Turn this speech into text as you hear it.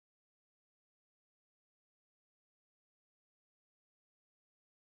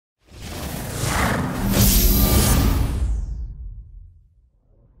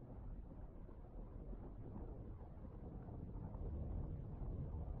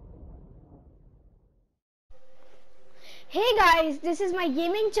Hey guys, this is my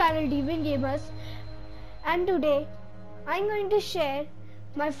gaming channel DVIN Gamers, and today I'm going to share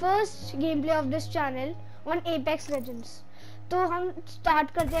my first gameplay of this channel on Apex Legends. तो हम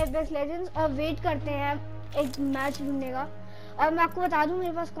start करते हैं Apex Legends और wait करते हैं एक match ढूंढने का। और मैं आपको बता दूं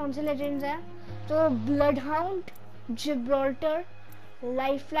मेरे पास कौन से लेजेंड्स हैं। तो ब्लडहाउंड, जिब्राल्टर,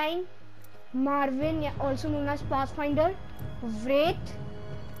 लाइफलाइन, मार्विन या also known as pathfinder, व्रेथ,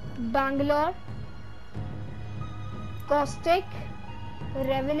 Bangalore, caustic,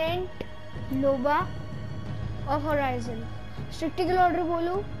 revenant, लोबा और होराइजन। स्ट्रिक्टिकल ऑर्डर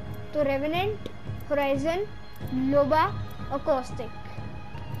बोलूं तो रेवेनेंट, होराइजन, लोबा और कॉस्टिक।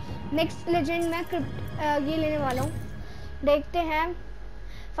 नेक्स्ट लेजेंड मैं ये लेने वाला हूँ, देखते हैं।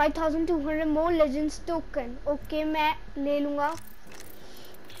 5200 मोर लेजेंड्स टोकन। ओके, मैं ले लूँगा।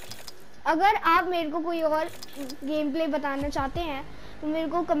 अगर आप मेरे को कोई और गेम प्ले बताना चाहते हैं तो मेरे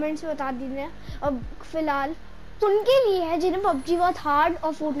को कमेंट्स में बता दीजिए। अब फिलहाल उनके लिए है जिन्हें पबजी बहुत हार्ड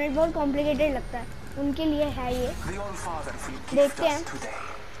और फोर्टनाइट बहुत कॉम्प्लिकेटेड लगता है, उनके लिए है ये। देखते हैं।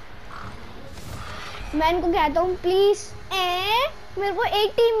 मैं इनको कहता हूँ प्लीज, मेरे को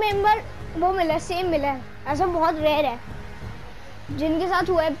एक टीम मेंबर वो मिला, सेम मिला है। ऐसा बहुत रेयर है। जिनके साथ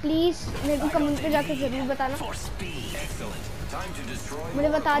हुआ है प्लीज मेरे को कमेंट पे जाकर जरूर बताना, मुझे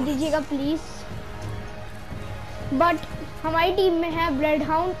बता दीजिएगा प्लीज। बट हमारी टीम में है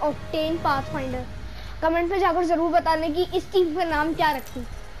ब्लडहाउंड, ऑक्टेन, पाथफाइंडर। कमेंट पे जाकर जरूर बताने कि इस टीम का नाम क्या रखूं।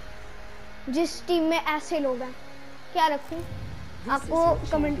 जिस टीम में ऐसे लोग हैं क्या रखूं, आपको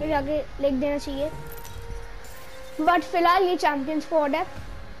कमेंट पे जाके लिख देना चाहिए। बट फिलहाल ये चैंपियंस स्क्वाड है।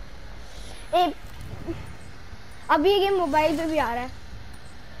 अभी ये गेम मोबाइल पे भी आ रहा है।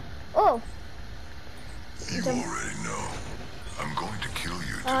 ओह,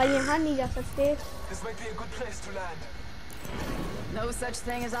 यहाँ नहीं जा सकते। No such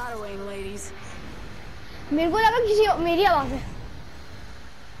thing as autoing, ladies. मेरे को लगा किसी मेरी आवाज है।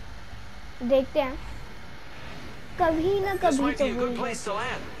 देखते हैं, कभी ना कभी तो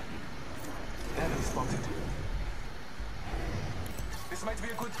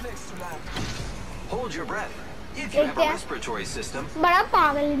बड़ा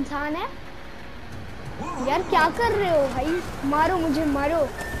पागल इंसान है यार। क्या कर रहे हो भाई? मारो मुझे, मारो।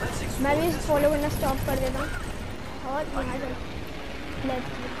 मैं भी फॉलो करना स्टॉप कर देता हूँ और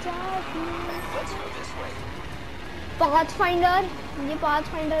पाथफाइंडर, ये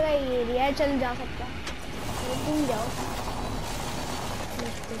पाथफाइंडर का एरिया है, चल जा सकता है। तुम जाओ।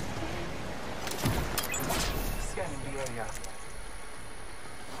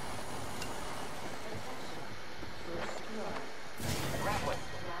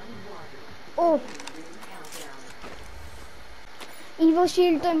 ओह, ईवो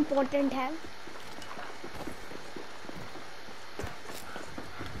शील्ड तो इम्पोर्टेंट है।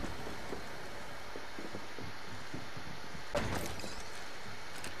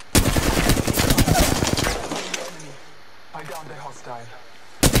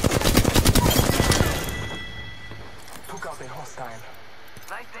 Took out a hostile.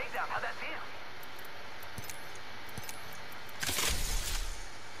 Nice takedown. How'd that feel?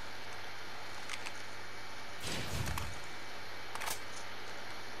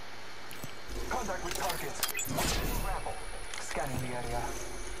 Contact with target. Grapple. Scanning the area.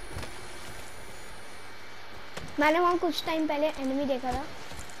 मैंने वहाँ कुछ टाइम पहले एनिमी देखा था,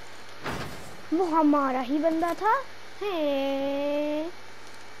 वो हमारा ही बंदा था।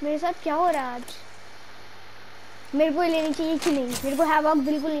 मेरे साथ क्या हो रहा है आज? मेरे को लेनी चाहिए कि नहीं? मेरे को हैवॉक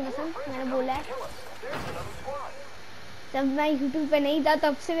बिल्कुल नहीं पसंद, मैंने बोला है। जब मैं यूट्यूब पे नहीं था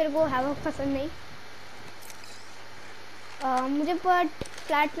तब से मेरे को हैवॉक पसंद नहीं। मुझे पर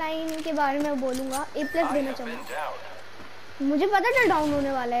फ्लैट लाइन के बारे में बोलूँगा, A+ देना चाहूँगा। मुझे पता था डाउन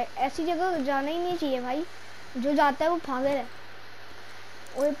होने वाला है, ऐसी जगह जाना ही नहीं चाहिए भाई। जो जाता है वो पागल है।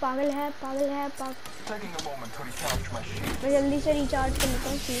 ओए पागल है, पागल है, मैं जल्दी से रिचार्ज कर लेता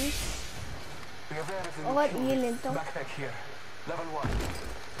हूँ प्लीज और ये लेता हूँ।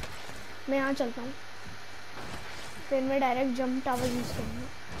 मैं यहाँ चलता हूँ, फिर मैं डायरेक्ट जंप टावर यूज करूँगा।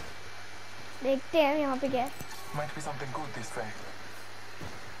 देखते हैं यहाँ पे क्या है।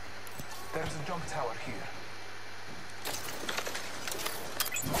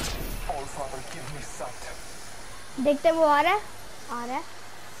 देखते हैं वो आ रहा है, आ रहा है।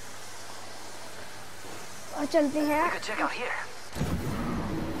 और चलते हैं।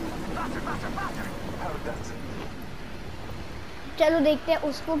 चलो देखते हैं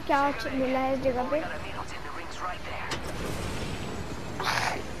उसको क्या मिला है इस जगह पे।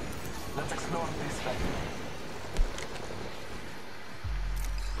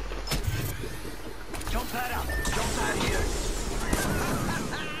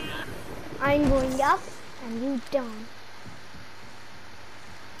 I'm going up and you down.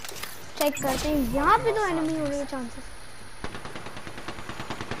 Check करते हैं, यहाँ पे तो एनिमी होने के chances.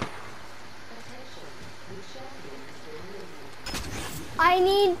 I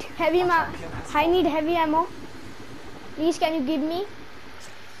need heavy ammo. Please can you give me?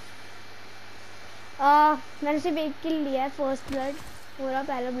 मैंने सिर्फ एक किल लिया है, फर्स्ट ब्लड, पूरा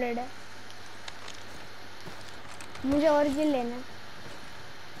पहला ब्लड है, मुझे और किल लेना है।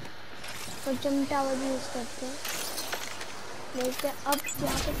 तो चमटा वो भी यूज करते हैं, देखते हैं अब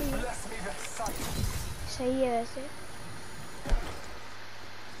यहाँ पे तो सही है वैसे।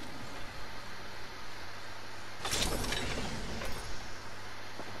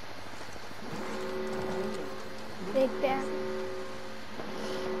 देखते हैं।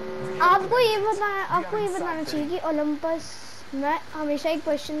 आपको ये बताना चाहिए कि ओलंपस, मैं हमेशा एक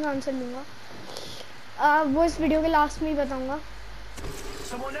क्वेश्चन का आंसर लूँगा, वो इस वीडियो के लास्ट में ही बताऊँगा।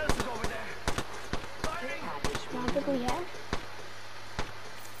 वहाँ पे कोई है?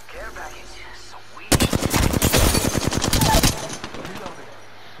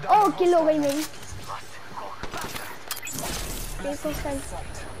 ओह किल हो गई मेरी।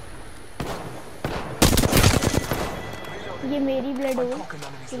 ये मेरी ब्लड हो गई।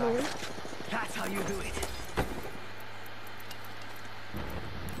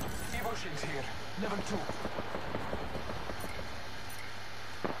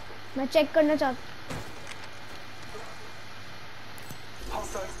 मैं चेक करना चाहता हूँ,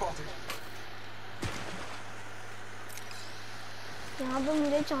 यहाँ पे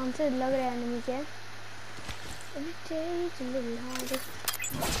मुझे चांसेस लग रहे हैं एनिमी के,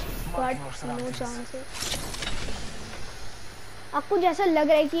 बट नो चांसेस। आपको जैसा लग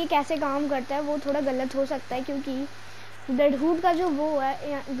रहा है कि ये कैसे काम करता है वो थोड़ा गलत हो सकता है, क्योंकि ब्लडहुड का जो वो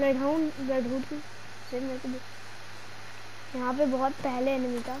है, ब्लडहुड की यहाँ पे बहुत पहले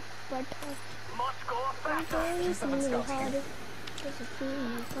एनिमी था, बट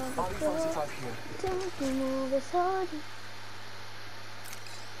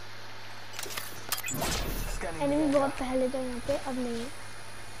एनिमी बहुत पहले था यहाँ पे, अब नहीं है।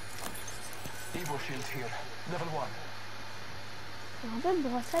 यहाँ पे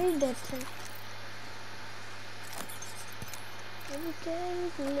बहुत सारी डेथ्स हैं।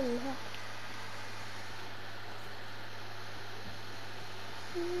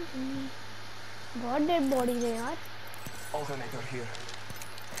 बहुत डेड बॉडीज है यार।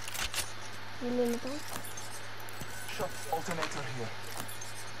 ये ले लेता हूँ।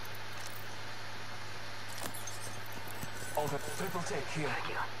 Triple take here.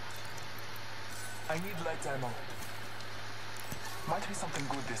 I need light ammo. Might be something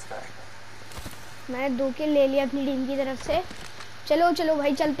good this time. मैंने 2 किल ले लिया अपनी टीम की तरफ से। चलो चलो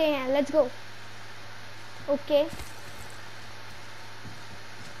भाई चलते हैं, let's go. Okay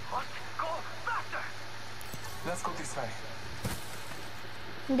Let's go this way.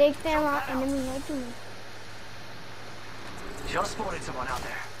 देखते हैं वहाँ एनिमी है कि नहीं। Just spotted someone out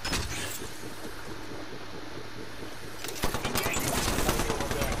there.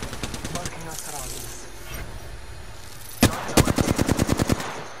 Marking our surroundings.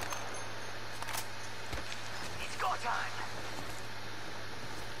 It's go time.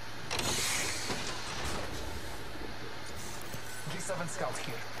 G7 scouts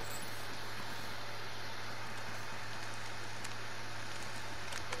here.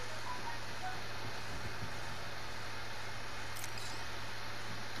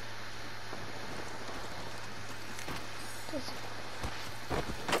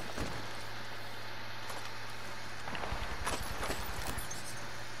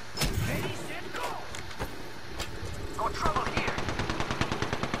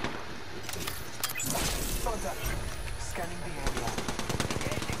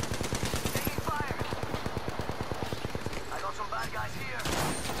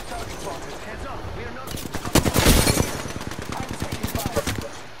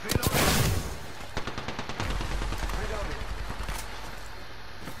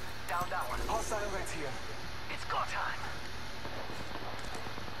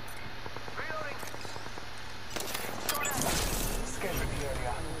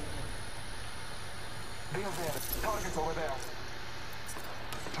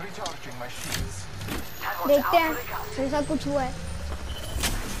 देखते हैं ऐसा कुछ हुआ है।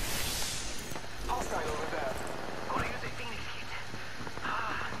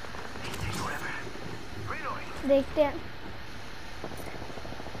 देखते हैं।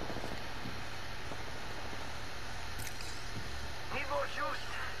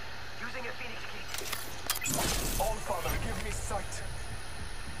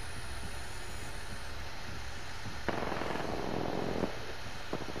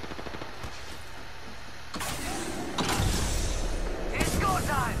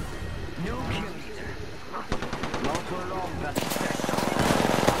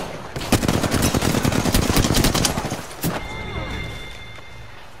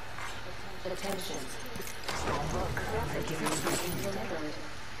 Attention. Strong work.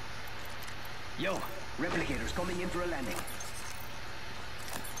 Yo, replicators coming in for a landing.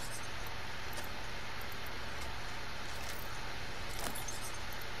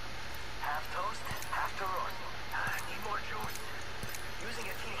 Half toast, half to roast. Need more juice. Using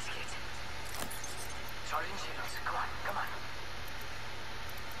a Phoenix kit. Charging shields. Come on, come on.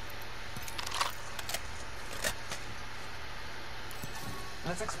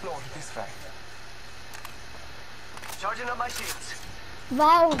 Let's explore this way. Charging up my shields.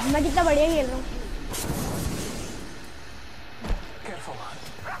 Wow मैं कितना बढ़िया खेल रहा हूँ. Careful.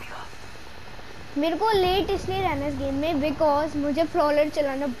 मेरे को late इसलिए रहना इस गेम में बिकॉज मुझे फ्रॉलर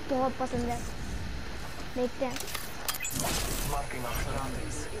चलाना बहुत पसंद है. देखते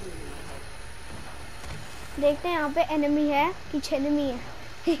हैं यहाँ पे एनिमी है कि एनिमी है.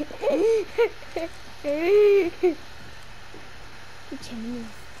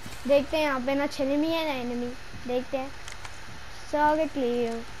 देखते हैं यहाँ पे ना एनिमी है ना एनिमी. देखते हैं. Target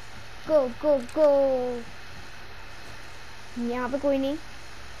clear. Go go go. यहाँ पे कोई नहीं.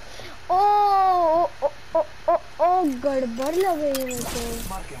 ओ गड़बड़ लग रही है मेरे को.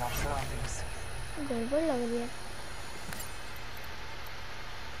 गड़बड़ लग रही है.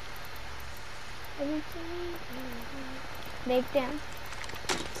 देखते हैं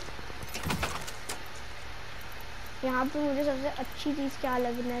यहाँ पे मुझे सबसे अच्छी चीज़ क्या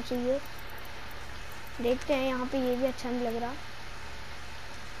लगना चाहिए. देखते हैं यहाँ पे ये भी अच्छा नहीं लग रहा.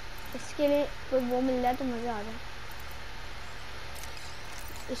 इसके लिए कोई वो मिल जाए तो मज़ा आ जाए.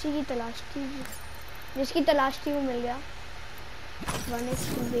 इसी की तलाश थी, जिसकी तलाश थी वो मिल गया.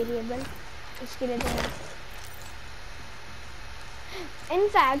 1x2 वेरिएबल इसके लिए तो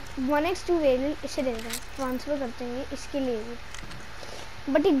इनफैक्ट 1x2 वेरिएबल इसे दे देते हैं. ट्रांसफ़र करते हैं इसके लिए भी.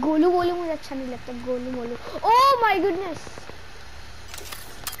 बट ये गोलू गोलू मुझे अच्छा नहीं लगता. Golu Golu. Oh my goodness.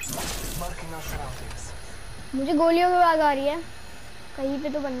 मुझे गोलियों की आवाज़ आ रही है. कहीं पे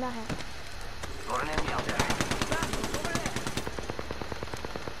तो बंदा है.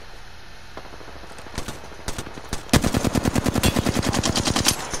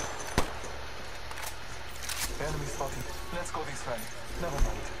 Enemy spotted. Let's go this way. Never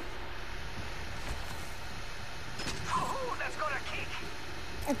mind. Let's go to kick.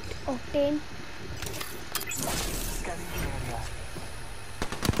 Octane. Scanning the area.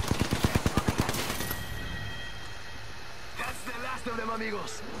 That's the last of them,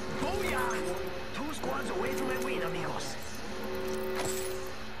 amigos. Booyah! 2 squads away from a win, amigos.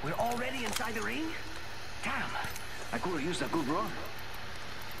 We're already inside the ring? Damn, I could have used a good run.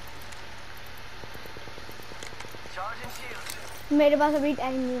 Charging shields. मेरे पास अभी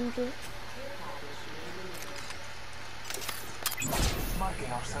time नहीं उनके.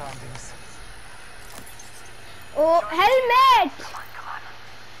 Marking our surroundings. O helmet.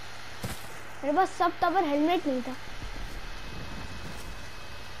 मेरे पास सब था पर helmet नहीं था.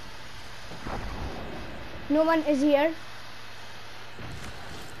 No one is here.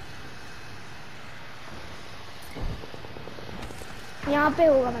 यहाँ पे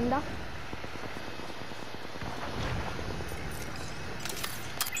होगा बंदा.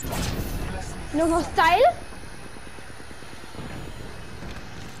 No hostile.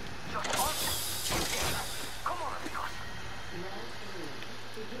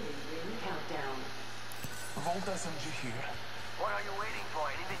 Volt SMG here. What are you waiting for?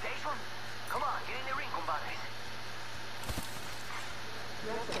 An invitation? Come on, get in the ring, compadres.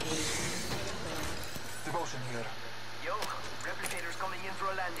 Devotion here. Yo, replicators coming in for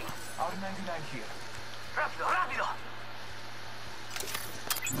a landing. R99 here. Rápido, rápido!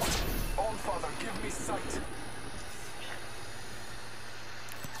 All Father, give me sight.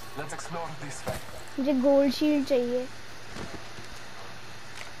 Let's explore this way. मुझे gold shield चाहिए.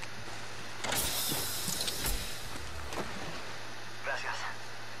 Gracias.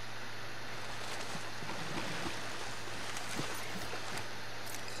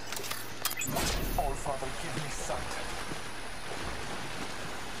 All Father, give me sight.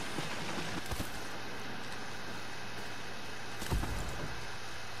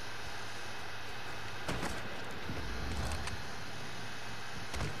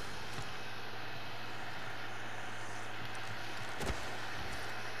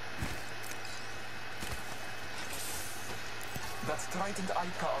 That's Trident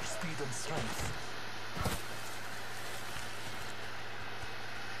Ica our speed and strength.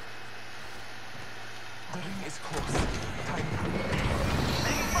 The ring is close. Time.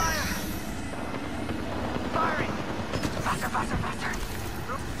 Taking fire! Firing! Faster, faster, faster!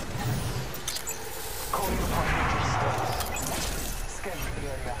 Calling upon Major Storm. Scan the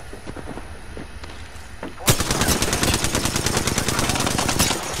area.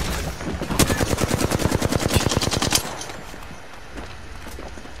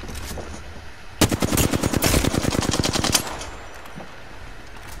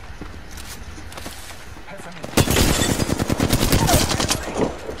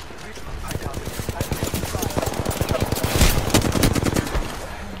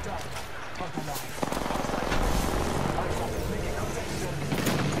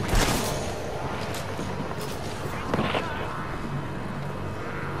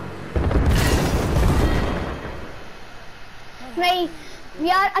 नहीं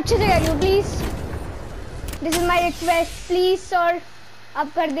यार, अच्छे से करियो please. This is my request please sir,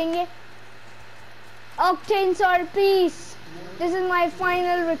 आप कर देंगे। Octane sir please, this is my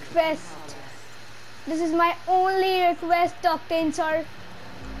final request, this is my only request octane sir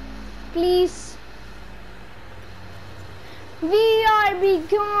please. We R be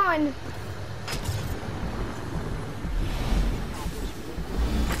gone.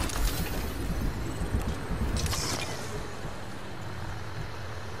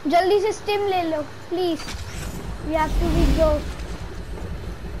 जल्दी से स्टिम ले लो please, we have to be go.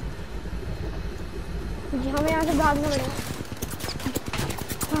 हमें यहाँ से भागना पड़ेगा।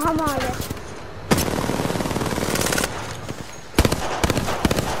 हम आ गए।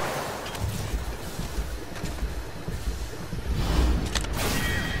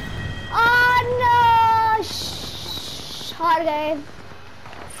 हार गए।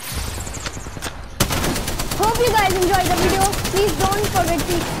 Hope you guys enjoyed the video. Please don't forget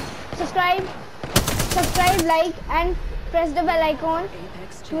to subscribe, like, and press the bell icon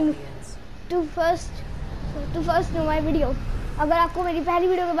to first know my video. अगर आपको मेरी पहली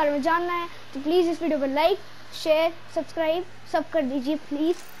वीडियो के बारे में जानना है तो प्लीज़ इस वीडियो को लाइक, शेयर, सब्सक्राइब सब कर दीजिए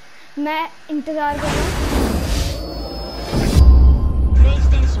प्लीज़। मैं इंतज़ार कर रहा हूँ।